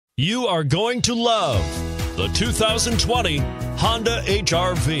You are going to love the 2020 Honda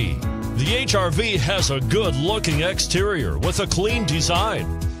HR-V. The HR-V has a good-looking exterior with a clean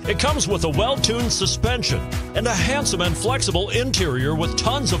design. It comes with a well-tuned suspension and a handsome and flexible interior with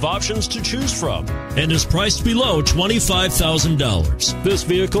tons of options to choose from, and is priced below $25,000. This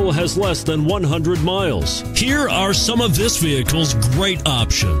vehicle has less than 100 miles. Here are some of this vehicle's great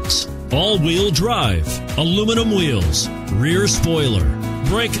options: all-wheel drive, aluminum wheels, rear spoiler,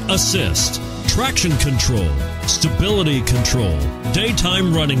 brake assist, traction control, stability control,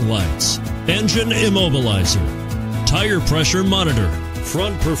 daytime running lights, engine immobilizer, tire pressure monitor,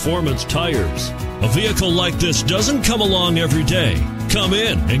 front performance tires. A vehicle like this doesn't come along every day. Come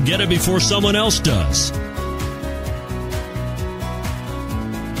in and get it before someone else does.